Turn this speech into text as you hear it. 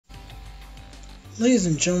Ladies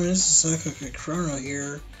and gentlemen, this is Psychic Chrono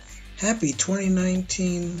here. Happy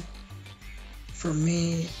 2019 for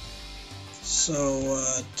me. So,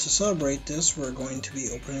 to celebrate this, we're going to be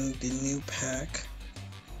opening the new pack.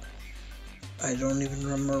 I don't even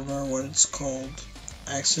remember what it's called.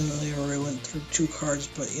 I accidentally already went through 2 cards,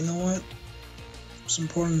 but you know what? It's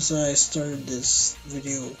important that I started this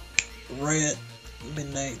video right at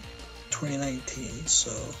midnight 2019,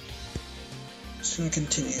 so it's going to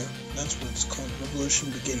continue. That's what it's called, Revolution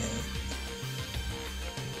Beginning.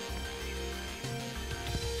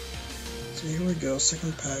 So here we go,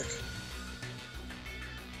 second pack.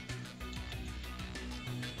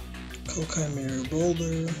 Kokai Mirror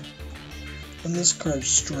Boulder. When this card is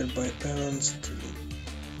destroyed by balance,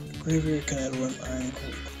 the graveyard can add 1 Iron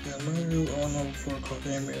Kokai Mirror or 1 level 4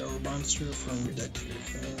 Kokai Mirror monster from your deck to your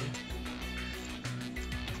hand.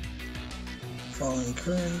 Following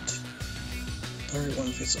current. Target 1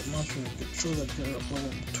 face-up monster you control that hero level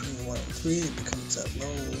between 1 and 3, it becomes that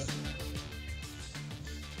low.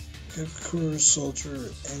 Kakura Soldier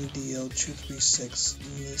MDL 236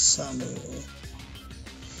 Nisamu.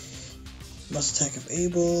 Must attack if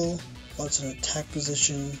able. While it's in attack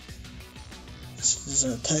position, as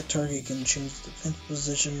an attack target, you can change the defense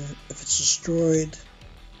position. If it's destroyed,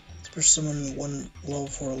 special summon 1 level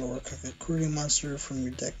 4 lower Kakura monster from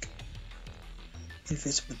your deck in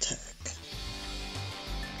face-up attack.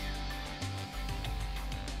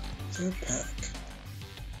 Third pack.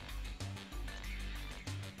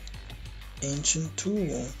 Ancient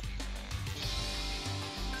Tool.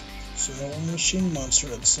 So no machine monster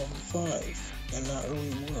at level 5 and not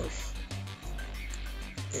really worth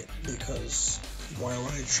it because why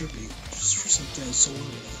would I tribute just for something so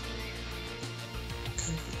little?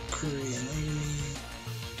 Curry and enemy.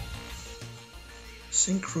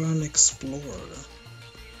 Synchron Explorer.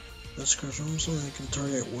 This card from someone you can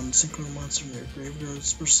target 1 synchro monster in your graveyard.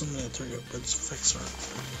 Special summon that target, but its effects aren't.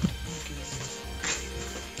 Okay.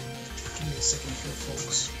 Give me a second here,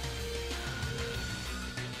 folks.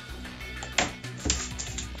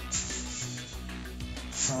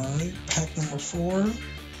 Alright, pack number 4.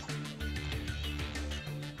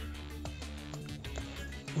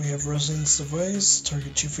 We have Resonance Device.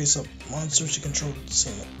 Target 2 face-up monsters you control with the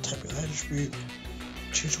same type of attribute.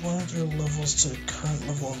 Change one of their levels to the current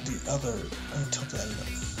level of the other until the end of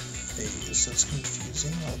phase. That's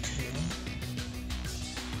confusing. Okay.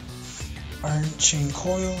 Iron Chain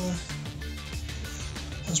Coil.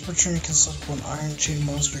 Once per turn, you can select 1 Iron Chain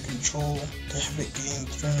monster control to have it gain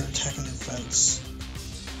 300 attack and defense,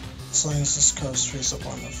 as long as this card is face up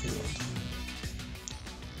on the field.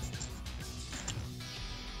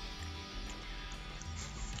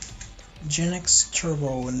 Genix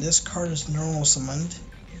Turbo. When this card is normal summoned,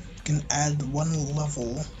 you can add 1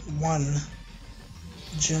 level 1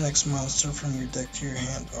 Genix monster from your deck to your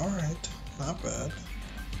hand. Alright, not bad.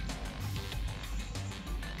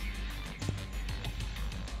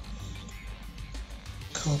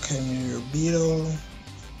 Kokai Mirror Beetle.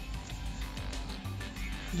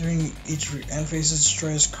 During each end phase, it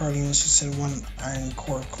destroys card unless you send 1 Iron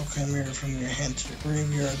Core Kokai Mirror from your hand to the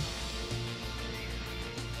graveyard.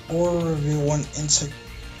 Or reveal 1 insect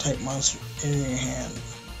type monster in your hand.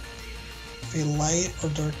 If a light or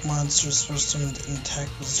dark monster is first summoned in attack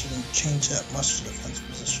position, change that monster defense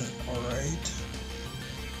position. Alright.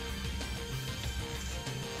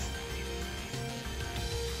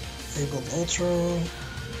 Fabled Ultra.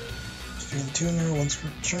 Fiend Tuner. Once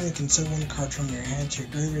per turn, you can send 1 card from your hand to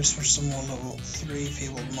your graveyard for some more level 3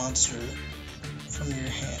 Fabled monster from your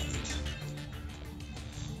hand.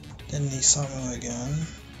 Then Nisamu again.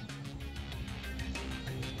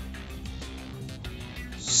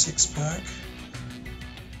 6-pack.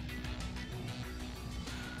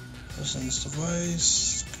 Resonance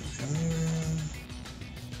Device.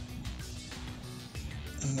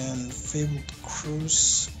 And then Fabled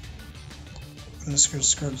Cruise. When this card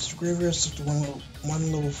discards the graveyard, select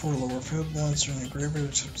 1 level 4 lower Fabled monster in your graveyard,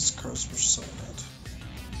 except this card is special summon it.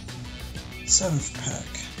 7th pack.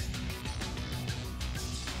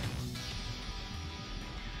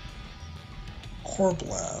 Core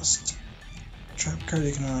Blast. Trap card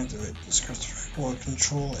you cannot activate. This card's effect will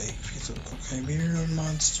control a piece of Kokai Mirror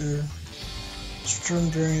monster. Turn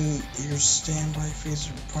during your standby phase,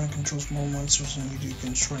 your opponent controls more monsters than you do, you can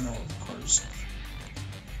destroy no cards.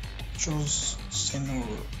 Controls stand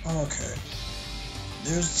over. Oh, okay.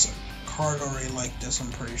 There's a card already like this, I'm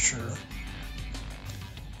pretty sure.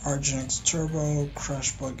 Argenx Turbo,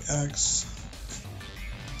 Crash Bug X.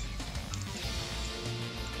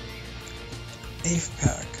 8th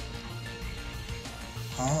pack.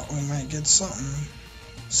 Oh, we might get something.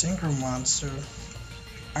 Synchro Monster.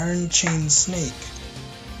 Iron Chain Snake.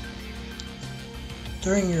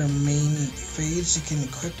 During your main phase, you can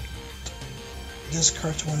equip this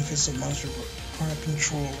card to one face of monster opponent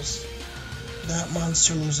controls. That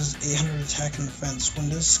monster loses 800 attack and defense.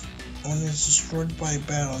 When it's destroyed by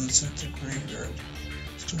battle and sent to the graveyard,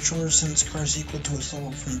 its controller sends cards equal to its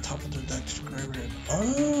level from the top of their deck to the graveyard.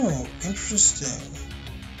 Oh, interesting.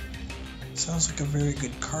 Sounds like a very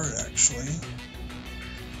good card, actually.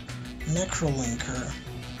 Necrolinker.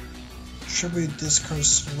 Tribute this card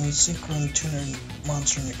to one Synchro Tuner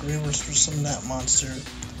monster in the graveyard for summon that monster.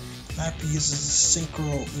 Map uses a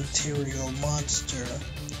Synchro Material monster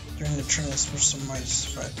during the turn for some Midas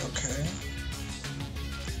effect.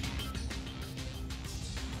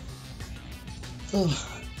 Okay. Ugh.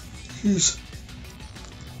 Jeez.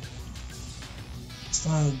 It's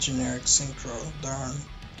not a generic Synchro, darn.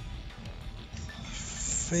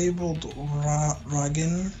 Fabled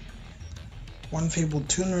Ragin. One Fabled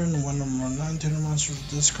Tuner and one more non-tuner monster with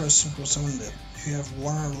this card Synchro summon if you have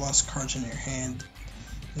one or less cards in your hand,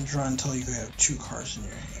 and draw until you have 2 cards in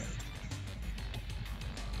your hand.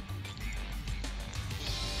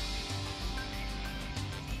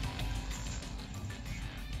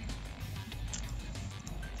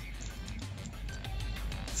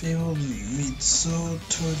 Fabled Mitsu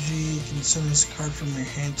Toji, you can send this card from your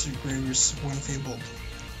hand to the graveyard. One Fabled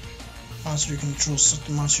monster you control, such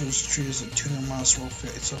the monster is treated as a tuner monster will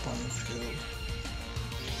face up on the field.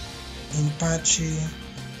 Impachi,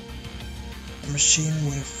 a machine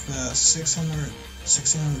with 600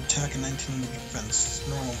 attack and 1900 defense,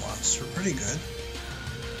 normal monster, pretty good.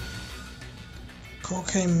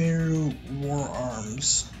 Kokemiru War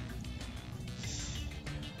Arms.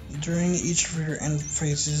 During each of your end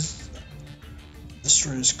phases,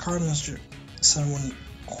 destroy this card, send one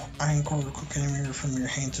Iron Core or Kokemiru from your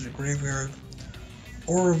hand to the graveyard,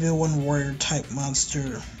 or reveal one warrior type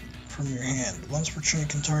monster from your hand. Once per turn, you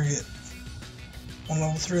can target one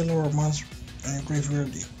level 3 or lower monster in your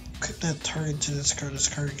graveyard. You equip that target to this card. This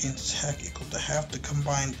card gains attack equal to half the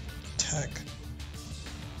combined attack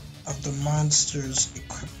of the monsters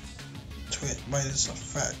equipped to it by this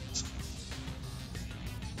effect.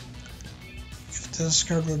 If this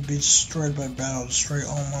card would be destroyed by battle, destroy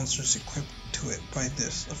all monsters equipped to it by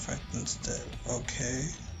this effect instead. Okay.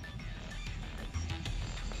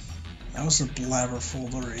 That was a blabberful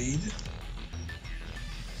to read.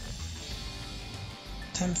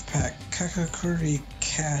 10th pack, Kakakuri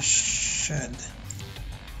Cash Shed.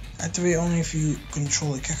 Activate only if you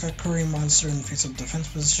control a Kakakuri monster in face of defense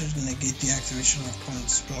position and negate the activation of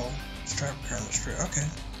opponent's spell. Strap card destroy. Okay.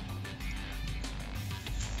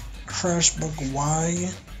 Crash Book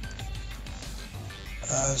Y.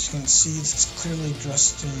 As you can see, it's clearly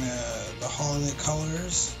dressed in the holiday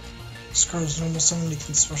colors. This card is normal summon. You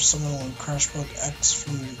can special summon one Crash Book X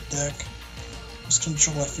from your deck. Just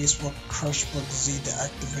control that Facebook Crash Book Z to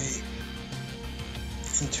activate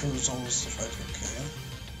into resolve this effect. Okay.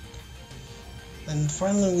 And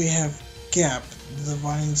finally, we have Gap, the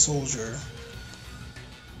Divine Soldier.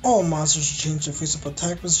 All monsters change their face-up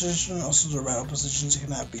attack position. Also, their battle positions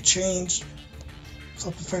cannot be changed.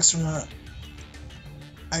 Flip effects are not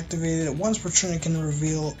activated. Once per turn, you can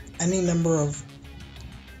reveal any number of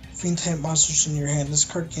Fiend type monsters in your hand. This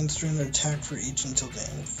card gains 300 attack for each until the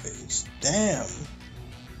end phase. Damn.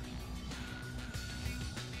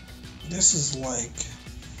 This is like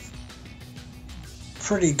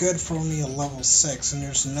pretty good for only a level 6, and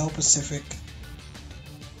there's no specific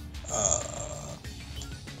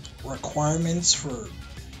requirements for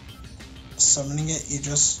summoning it. You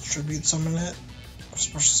just tribute summon it, or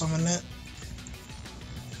special summon it.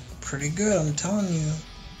 Pretty good, I'm telling you.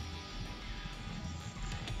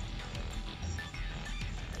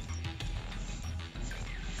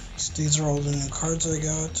 So these are all the new cards I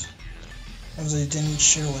got. Ones I didn't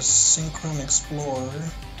share was Synchron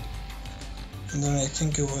Explorer. And then I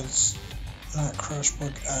think it was not Crash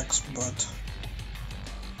Book X, but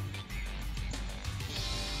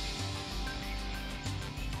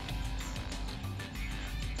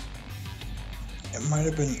it might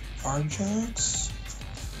have been Arjax.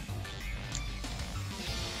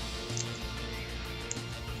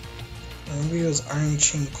 Maybe it was Iron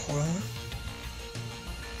Chain Coil.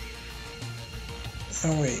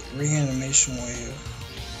 Oh wait, Reanimation Wave.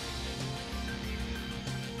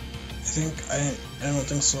 I don't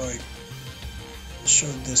think so. I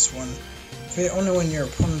showed this one. Only when your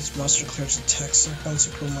opponent's monster clears attack, select one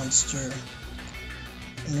Synchro monster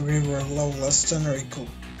in the graveyard level less than or equal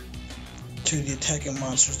to the attacking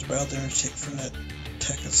monster's the battle damage take from that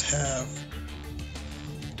attack is half.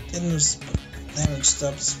 Damage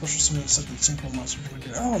steps, special summon second Synchro monster.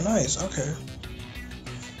 Oh, nice. Okay.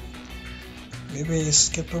 Maybe I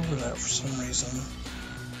skipped over that for some reason.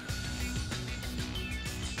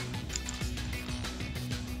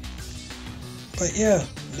 But yeah,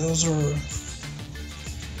 those are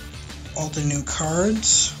all the new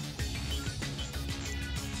cards.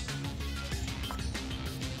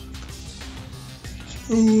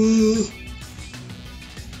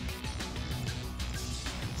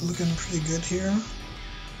 Looking pretty good here.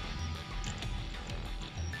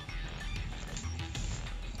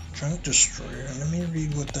 Junk Destroyer. Let me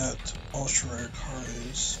read what that ultra rare card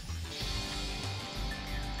is.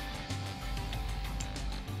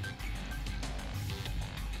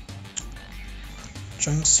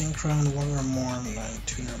 Junk Synchron, one or more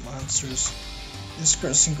 9-tuner monsters. This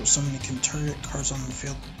card synchro summon can target cards on the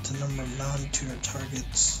field to number of non-tuner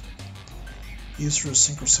targets. Used for a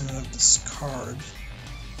synchro summon of this card.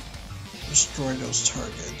 Destroy those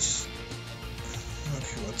targets.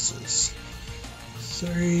 Okay, what's this?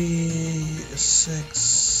 3,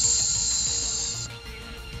 6,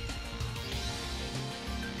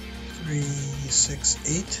 3, 6,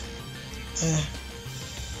 8.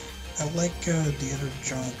 I like the other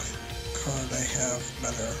junk card I have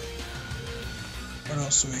better. What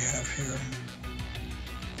else do we have here?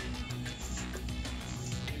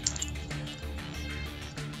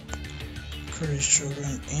 Courage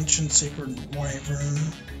Shogun, Ancient Sacred Wyvern.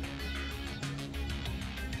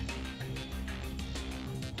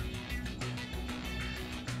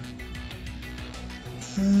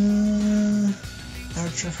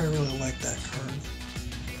 Not sure if I really like that card.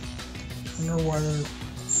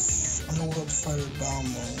 Underworld Fighter Battle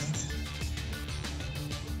Mode.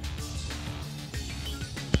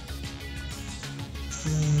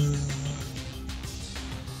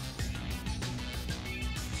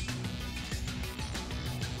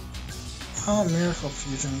 Oh, Miracle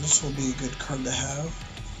Fusion. This will be a good card to have.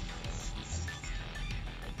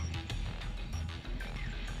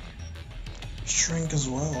 Shrink as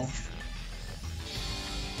well.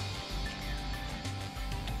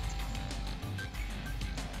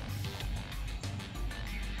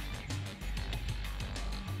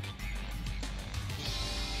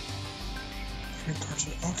 Three cards.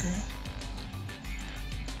 Okay.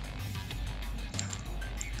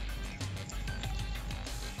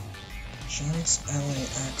 Giants Alley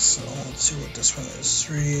Axle. Let's see what this one is.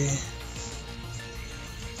 3,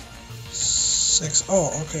 6.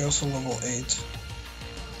 Oh, okay, also level 8.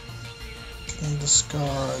 Can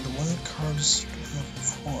discard one card level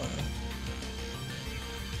 4.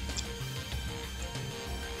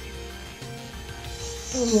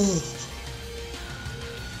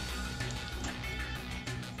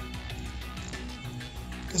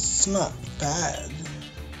 It's not bad.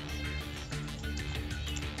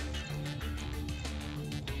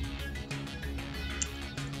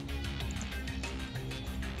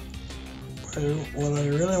 But what I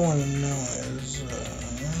really want to know is,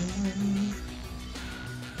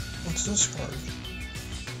 what's this card?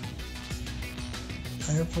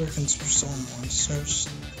 Your player can switch to one monsters.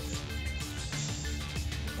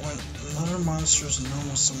 When another monster is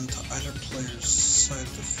normal summoned to either player's side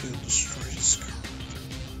of the field, destroy this card.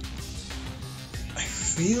 I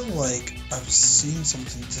feel like I've seen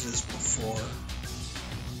something to this before.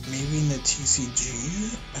 Maybe in the TCG?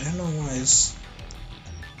 I don't know why this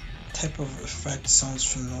type of effect sounds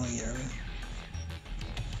familiar.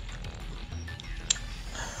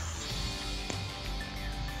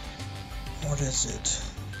 What is it?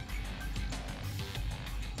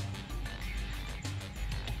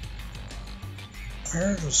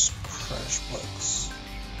 Where are those crash bugs?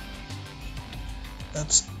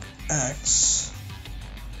 That's X.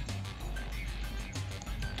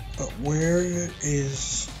 But where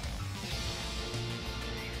is...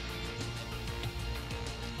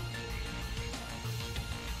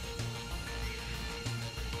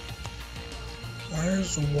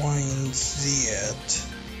 Where's Y and Z at?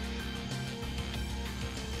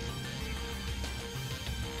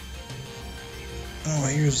 Oh,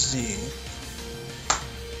 here's Z.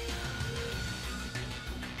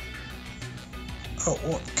 Oh,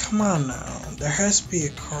 well, come on now. There has to be a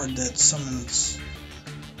card that summons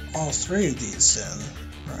all three of these then,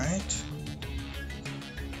 right?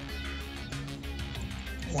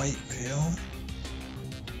 White Veil.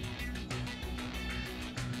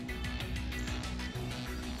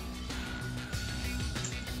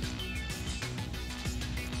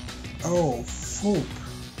 Oh, Foop.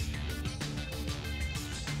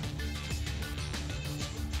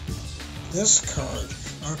 This card.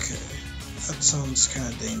 Okay. That sounds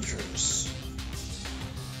kind of dangerous.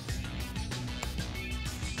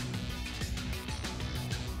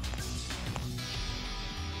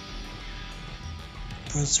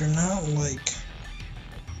 Because they're not like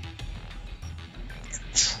a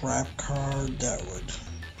trap card that would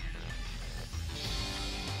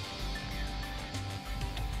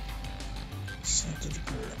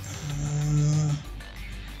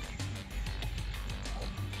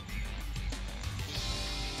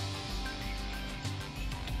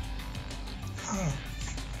huh.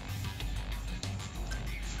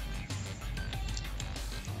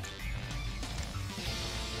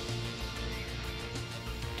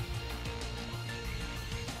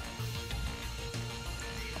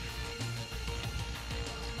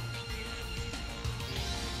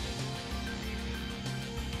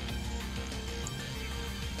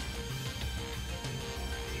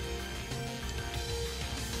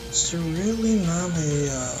 Is there really not a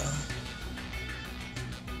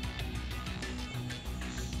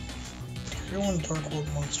Everyone Dark World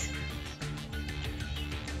monster?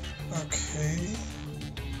 Okay.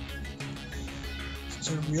 Is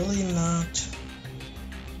there really not?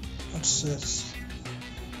 What's this?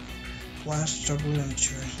 Flash Juggler and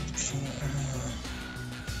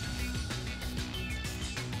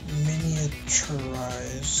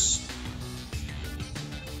miniaturize.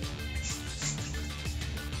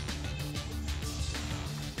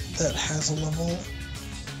 That has a level?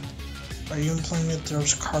 Are you implying that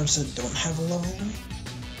there's cards that don't have a level?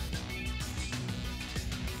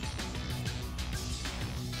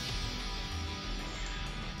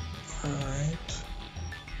 Alright.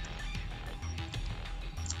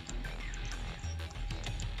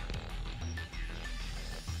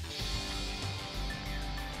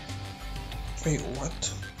 Wait,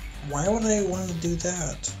 what? Why would I want to do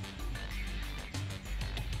that?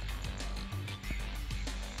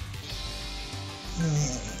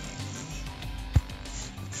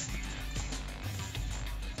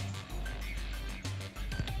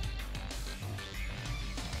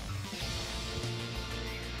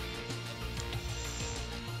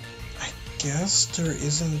 I guess there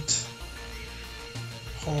isn't.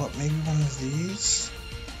 Hold up, maybe one of these?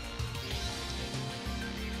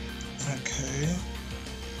 Okay.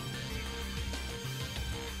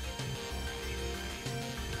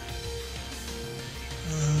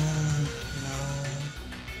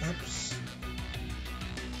 No. Oops.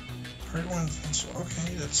 Hard one pencil.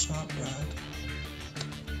 Okay, that's not bad.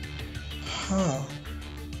 Huh.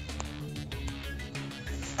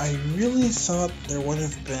 I really thought there would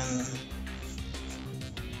have been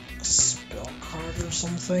a spell card or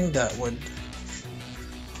something that would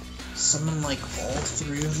summon like all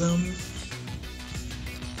three of them.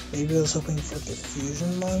 Maybe I was hoping for the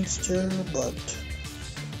fusion monster, but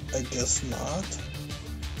I guess not.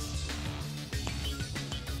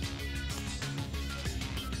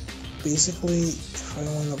 Basically, if I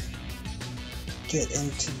want to get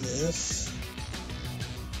into this,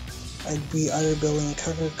 I'd be either building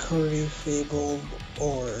Kakakuri Fabled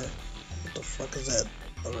or what the fuck is that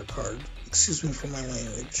other card? Excuse me for my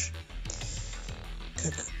language.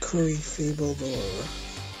 Kakakuri Fabled or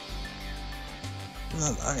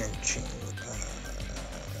not Iron Chain.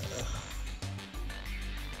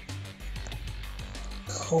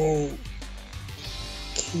 Koki.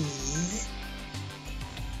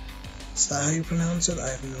 Is that how you pronounce it? I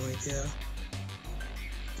have no idea.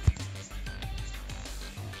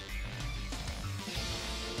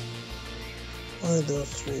 One of those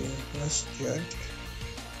three. Let's judge.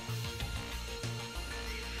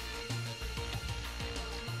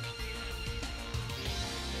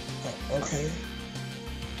 Oh, okay.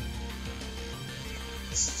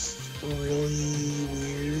 This is really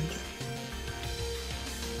weird.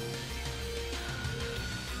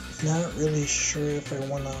 Not really sure if I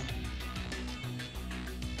wanna.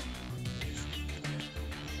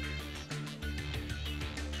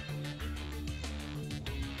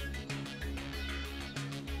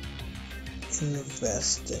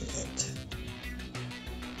 Invest in it.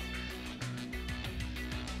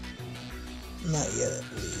 Not yet,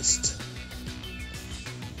 at least.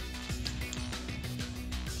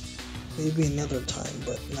 Maybe another time,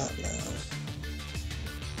 but not now.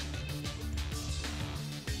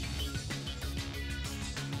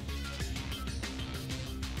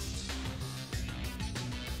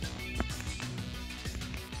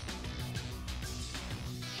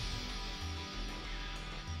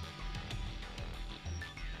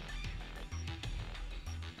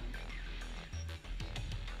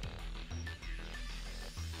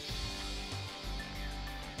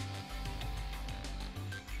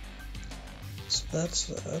 So that's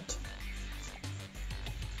that.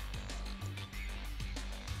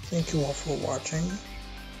 Thank you all for watching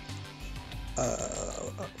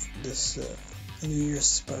this New Year's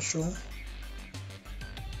special.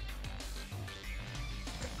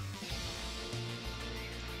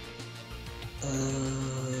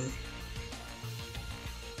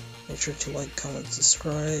 Make sure to like, comment,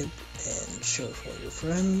 subscribe, and share with all your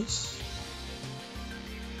friends.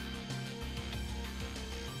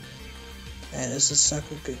 And this is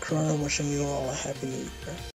Sakura Chrono wishing you all a happy new year.